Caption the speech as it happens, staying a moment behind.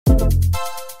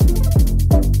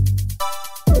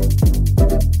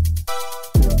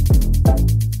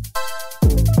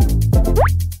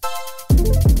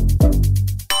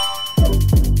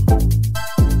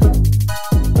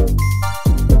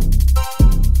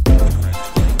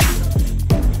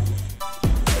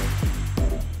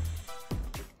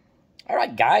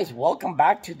Guys, welcome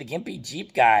back to the Gimpy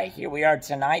Jeep Guy. Here we are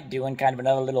tonight doing kind of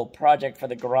another little project for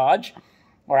the garage,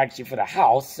 or actually for the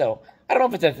house. So I don't know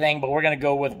if it's a thing, but we're going to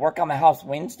go with work on the house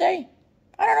Wednesday.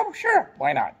 I don't know, sure,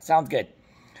 why not? Sounds good.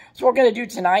 So what we're going to do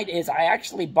tonight is I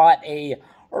actually bought a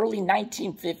early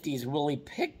 1950s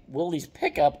Willys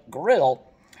Pickup Grille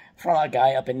from a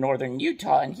guy up in northern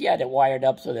Utah, and he had it wired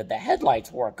up so that the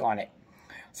headlights work on it.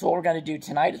 So what we're going to do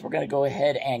tonight is we're going to go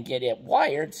ahead and get it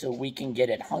wired so we can get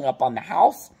it hung up on the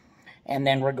house. And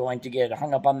then we're going to get it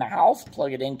hung up on the house,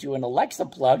 plug it into an Alexa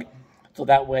plug, so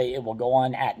that way it will go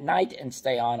on at night and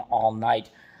stay on all night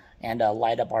and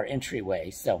light up our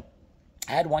entryway. So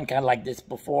I had one kind of like this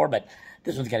before, but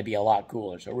this one's going to be a lot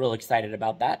cooler. So real excited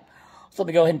about that. So let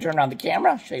me go ahead and turn on the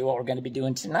camera, show you what we're going to be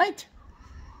doing tonight.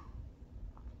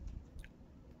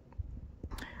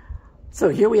 So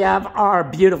here we have our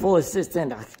beautiful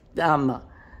assistant,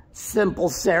 Simple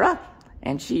Sarah,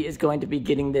 and she is going to be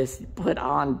getting this put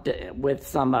on with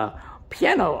some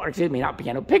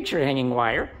picture hanging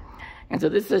wire. And so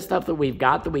this is stuff that we've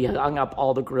got that we hung up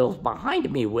all the grills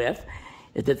behind me with,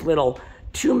 is this little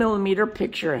 2mm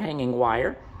picture hanging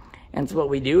wire. And so what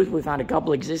we do is we found a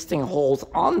couple existing holes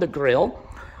on the grill.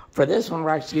 For this one,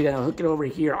 we're actually going to hook it over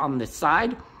here on the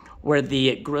side where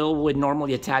the grill would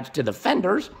normally attach to the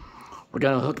fenders. We're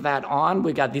going to hook that on.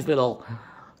 We got these little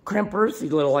crimpers,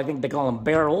 these little, I think they call them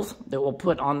barrels, that we'll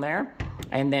put on there.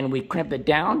 And then we crimp it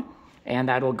down, and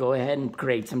that will go ahead and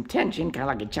create some tension, kind of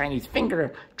like a Chinese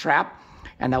finger trap.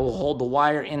 And that will hold the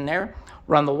wire in there.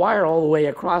 Run the wire all the way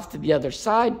across to the other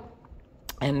side.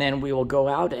 And then we will go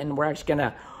out, and we're actually going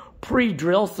to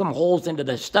pre-drill some holes into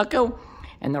the stucco.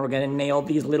 And then we're going to nail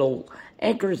these little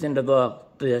anchors into the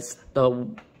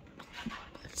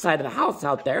side of the house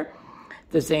out there.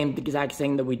 The exact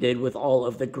thing that we did with all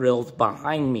of the grills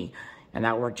behind me. And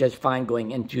that worked just fine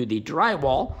going into the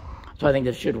drywall. So I think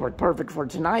this should work perfect for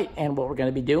tonight and what we're going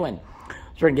to be doing. So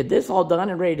we're going to get this all done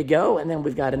and ready to go. And then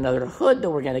we've got another hood that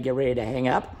we're going to get ready to hang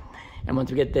up. And once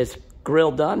we get this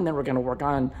grill done, then we're going to work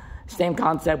on same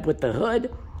concept with the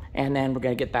hood. And then we're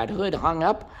going to get that hood hung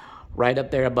up right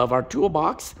up there above our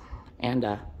toolbox.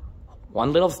 And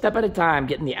one little step at a time,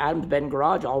 getting the Adams bed and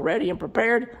garage all ready and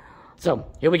prepared. So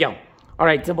here we go. All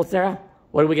right, Simple Sarah,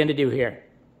 what are we going to do here?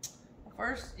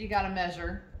 First, you got to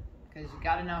measure, because you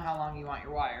got to know how long you want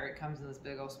your wire. It comes in this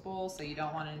big old spool, so you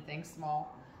don't want anything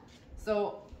small.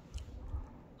 So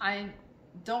I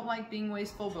don't like being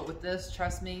wasteful, but with this,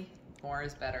 trust me, more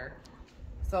is better.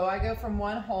 So I go from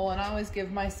one hole, and I always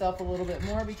give myself a little bit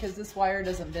more because this wire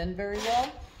doesn't bend very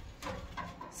well.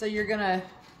 So you're going to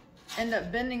end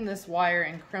up bending this wire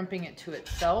and crimping it to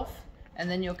itself, and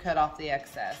then you'll cut off the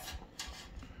excess.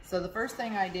 So the first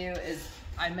thing I do is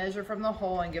I measure from the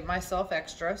hole and give myself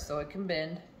extra so it can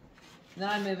bend. Then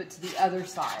I move it to the other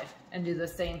side and do the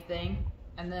same thing.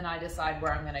 And then I decide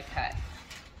where I'm going to cut.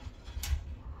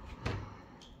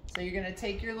 So you're going to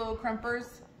take your little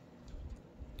crimpers,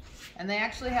 and they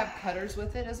actually have cutters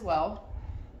with it as well.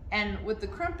 And with the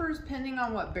crimpers, depending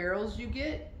on what barrels you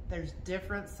get, there's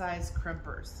different size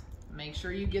crimpers. Make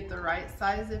sure you get the right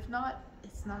size. If not,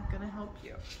 it's not going to help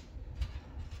you.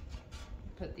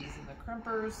 Put these in the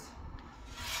crimpers.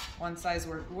 One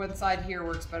side here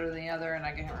works better than the other, and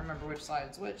I can't remember which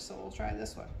side's which, so we'll try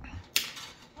this one.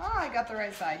 Oh, I got the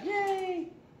right side. Yay!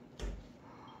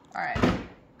 All right.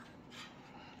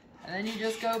 And then you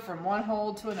just go from one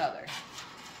hole to another.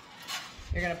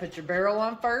 You're going to put your barrel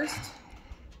on first.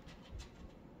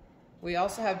 We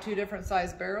also have two different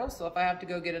size barrels, so if I have to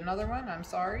go get another one, I'm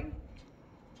sorry.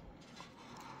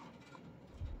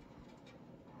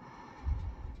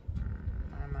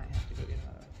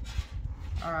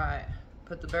 All right,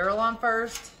 put the barrel on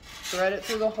first, thread it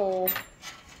through the hole,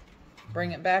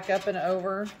 bring it back up and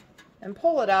over, and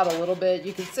pull it out a little bit.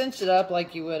 You can cinch it up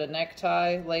like you would a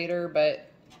necktie later,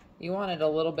 but you want it a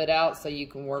little bit out so you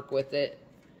can work with it.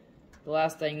 The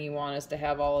last thing you want is to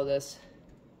have all of this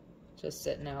just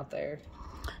sitting out there.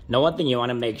 Now, one thing you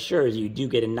want to make sure is you do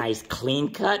get a nice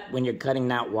clean cut when you're cutting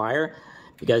that wire,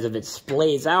 because if it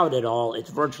splays out at all,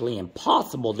 it's virtually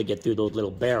impossible to get through those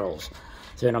little barrels.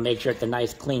 So make sure it's a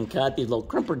nice clean cut. These little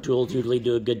crimper tools usually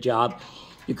do a good job.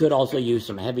 You could also use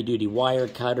some heavy duty wire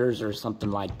cutters or something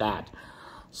like that.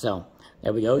 So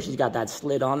there we go. She's got that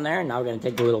slit on there. Now we're going to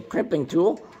take the little crimping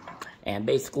tool and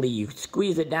basically you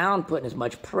squeeze it down, putting as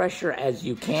much pressure as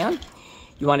you can.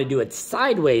 you want to do it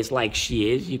sideways like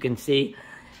she is. You can see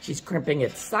she's crimping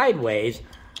it sideways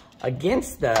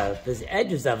against the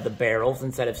edges of the barrels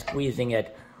instead of squeezing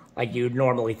it like you'd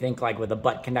normally think, like with a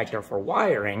butt connector for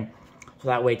wiring. So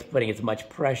that way it's putting as much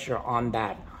pressure on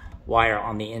that wire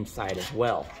on the inside as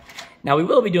well. Now we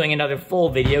will be doing another full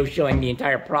video showing the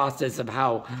entire process of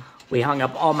how we hung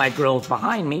up all my grills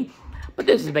behind me, but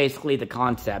this is basically the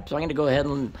concept. So I'm gonna go ahead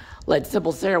and let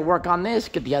Simple Sarah work on this,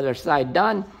 get the other side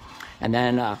done, and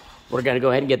then we're gonna go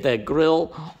ahead and get the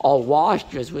grill all washed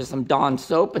just with some Dawn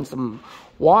soap and some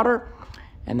water.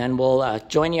 And then we'll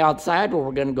join you outside where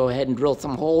we're gonna go ahead and drill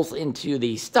some holes into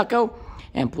the stucco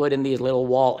and put in these little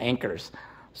wall anchors.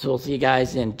 So we'll see you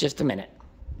guys in just a minute.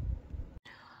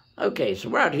 Okay, so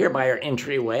we're out here by our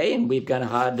entryway, and we've gone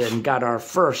ahead and got our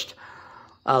first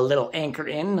little anchor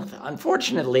in.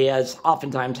 Unfortunately, as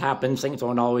oftentimes happens, things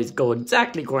don't always go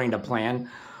exactly according to plan.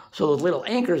 So those little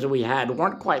anchors that we had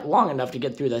weren't quite long enough to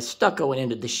get through the stucco and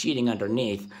into the sheeting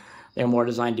underneath. They're more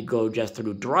designed to go just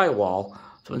through drywall.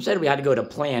 So instead we had to go to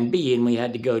plan B, and we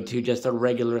had to go to just a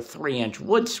regular 3-inch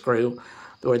wood screw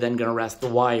that we're then gonna rest the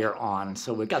wire on.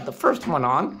 So we've got the first one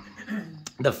on.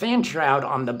 The fan shroud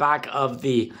on the back of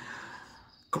the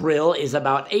grill is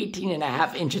about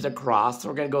 18.5 inches across. So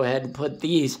we're gonna go ahead and put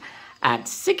these at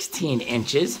 16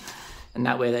 inches. And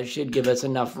that way that should give us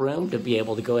enough room to be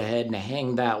able to go ahead and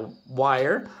hang that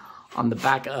wire on the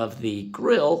back of the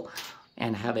grill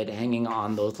and have it hanging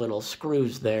on those little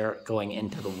screws there going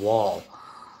into the wall.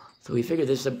 So we figured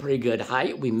this is a pretty good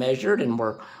height. We measured, and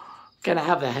we're gonna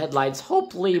have the headlights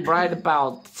hopefully right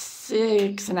about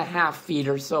 6.5 feet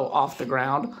or so off the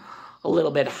ground, a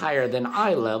little bit higher than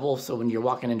eye level, so when you're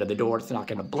walking into the door, it's not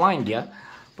gonna blind you,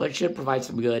 but it should provide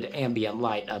some good ambient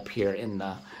light up here in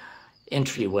the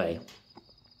entryway.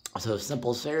 So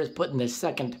Simple Sarah's putting this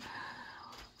second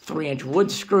 3-inch wood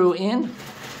screw in,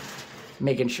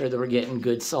 making sure that we're getting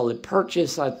good solid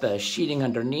purchase at the sheeting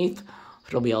underneath.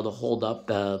 It'll be able to hold up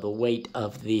the weight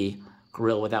of the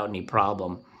grill without any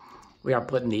problem. We are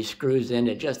putting these screws in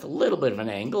at just a little bit of an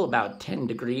angle, about 10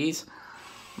 degrees.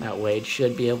 That way it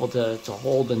should be able to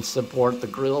hold and support the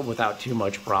grill without too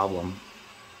much problem.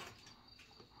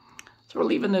 So we're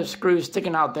leaving the screws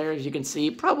sticking out there, as you can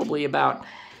see, probably about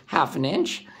 1/2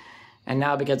 inch. And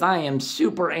now, because I am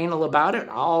super anal about it,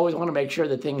 I always want to make sure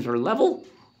that things are level.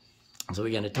 So we're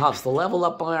going to toss the level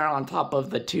up there on top of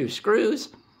the 2 screws.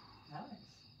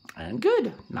 And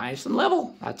good, nice and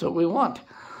level. That's what we want.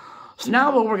 So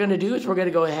now what we're gonna do is we're gonna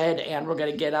go ahead and we're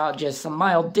gonna get out just some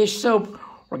mild dish soap.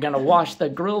 We're gonna wash the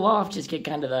grill off, just get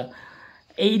kind of the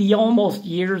 80 almost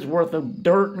years worth of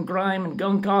dirt and grime and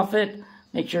gunk off it.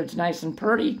 Make sure it's nice and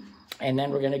pretty. And then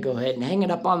we're gonna go ahead and hang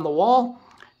it up on the wall.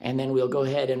 And then we'll go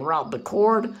ahead and route the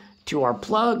cord to our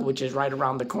plug, which is right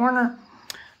around the corner.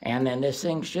 And then this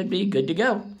thing should be good to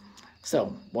go.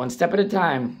 So one step at a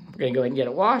time. We're gonna go ahead and get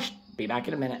it washed. Be back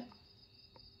in a minute.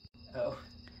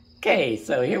 Okay,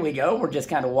 so here we go. We're just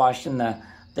kind of washing the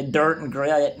dirt and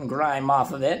grit and grime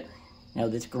off of it. You know,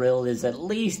 this grill is at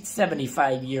least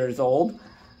 75 years old,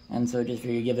 and so just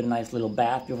figure you give it a nice little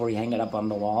bath before you hang it up on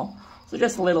the wall. So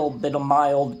just a little bit of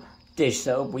mild dish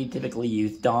soap. We typically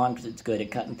use Dawn because it's good at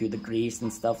cutting through the grease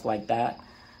and stuff like that.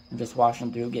 And just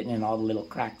washing through, getting in all the little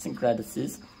cracks and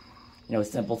crevices. You know,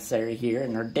 Simple Sarah here,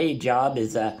 and her day job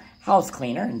is a house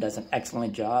cleaner and does an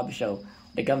excellent job. So when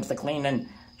it comes to cleaning,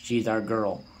 she's our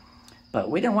girl. But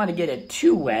we didn't want to get it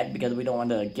too wet because we don't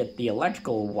want to get the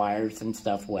electrical wires and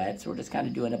stuff wet. So we're just kind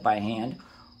of doing it by hand.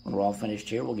 When we're all finished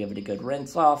here, we'll give it a good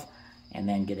rinse off and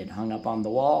then get it hung up on the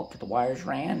wall, get the wires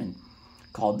ran, and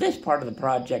call this part of the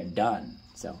project done.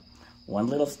 So one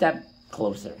little step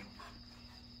closer.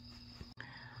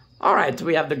 All right, so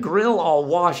we have the grill all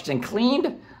washed and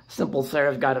cleaned. Simple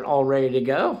Sarah's got it all ready to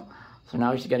go. So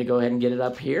now she's gonna go ahead and get it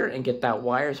up here and get that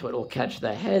wire so it will catch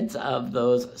the heads of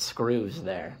those screws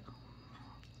there.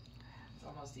 It's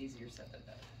almost easier said than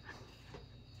done.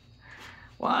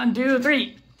 1, 2,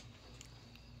 3.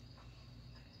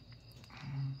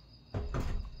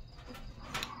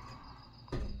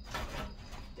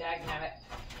 Dagnabbit.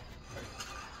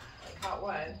 I caught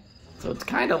one. So it's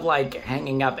kind of like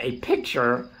hanging up a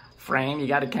picture frame. You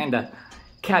gotta kind of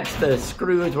catch the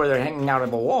screws where they're hanging out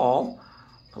of the wall.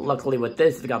 But luckily with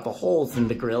this, it's got the holes in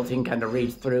the grill, so you can kind of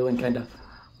reach through and kind of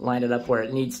line it up where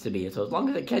it needs to be. So as long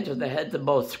as it catches the heads of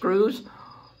both screws,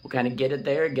 we'll kind of get it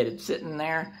there, get it sitting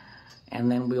there,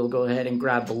 and then we'll go ahead and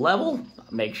grab the level,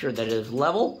 make sure that it is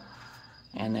level,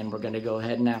 and then we're going to go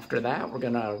ahead and after that, we're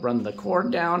going to run the cord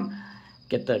down,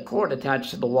 get the cord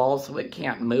attached to the wall so it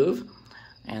can't move,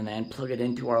 and then plug it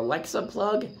into our Alexa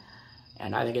plug.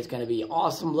 And I think it's going to be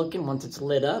awesome looking once it's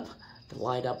lit up to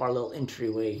light up our little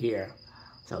entryway here.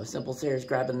 So Simple Sarah's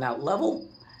grabbing that level,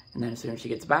 and then as soon as she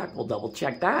gets back, we'll double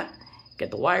check that,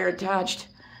 get the wire attached,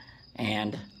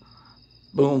 and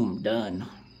boom, done.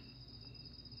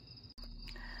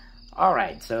 All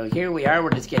right, so here we are.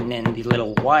 We're just getting in the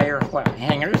little wire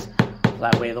hangers. So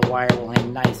that way the wire will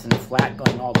hang nice and flat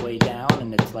going all the way down,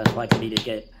 and it's less likely to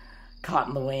get caught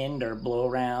in the wind or blow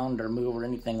around or move or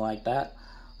anything like that.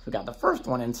 So we got the first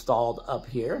one installed up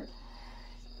here.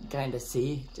 You kind of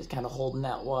see, just kind of holding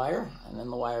that wire, and then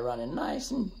the wire running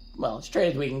nice and, well, as straight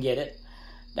as we can get it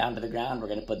down to the ground. We're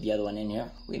going to put the other one in here.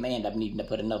 We may end up needing to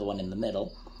put another one in the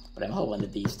middle, but I'm hoping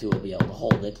that these two will be able to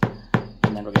hold it.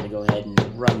 And then we're going to go ahead and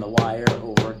run the wire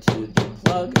over to the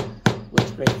plug,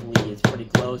 which gratefully is pretty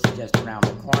close, just around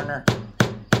the corner.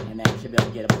 And then we should be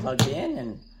able to get it plugged in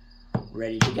and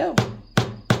ready to go.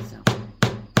 So.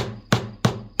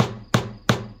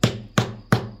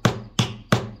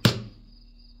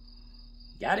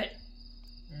 Got it?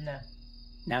 No.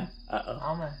 No? Uh-oh.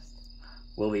 Almost.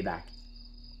 We'll be back.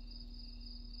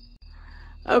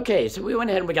 Okay, so we went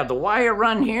ahead and we got the wire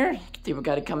run here. You can see we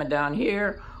got it coming down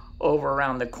here, over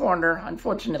around the corner.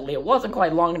 Unfortunately, it wasn't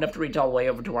quite long enough to reach all the way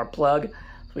over to our plug,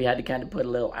 so we had to kind of put a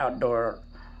little outdoor,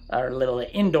 or a little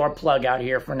indoor plug out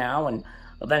here for now, and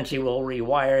eventually we'll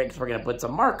rewire it because we're going to put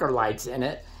some marker lights in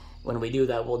it. When we do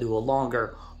that, we'll do a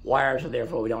longer wire, so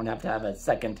therefore we don't have to have a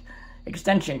second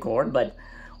extension cord. But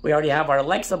we already have our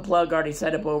Alexa plug already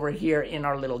set up over here in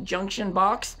our little junction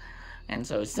box. And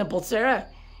so, Simple Sarah,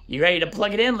 you ready to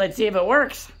plug it in? Let's see if it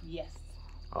works. Yes.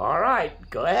 All right,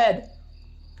 go ahead.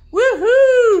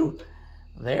 Woohoo!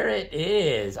 There it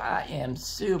is. I am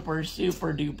super,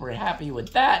 super duper happy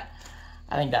with that.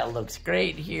 I think that looks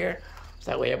great here.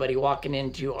 So that way everybody walking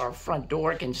into our front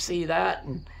door can see that,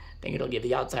 and I think it'll give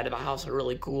the outside of the house a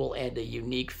really cool and a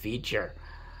unique feature.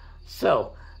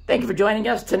 So, thank you for joining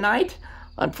us tonight.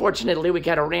 Unfortunately, we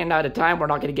kind of ran out of time. We're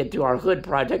not going to get to our hood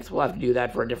projects. We'll have to do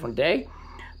that for a different day.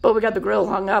 But we got the grill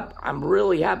hung up. I'm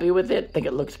really happy with it. I think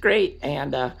it looks great,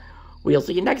 and we'll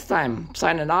see you next time.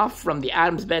 Signing off from the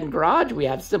Adams Bend Garage, we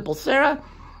have Simple Sarah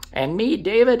and me,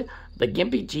 David, the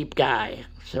Gimpy Jeep Guy.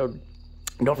 So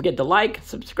don't forget to like,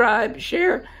 subscribe,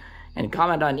 share, and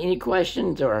comment on any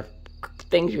questions or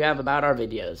things you have about our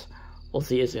videos. We'll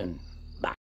see you soon.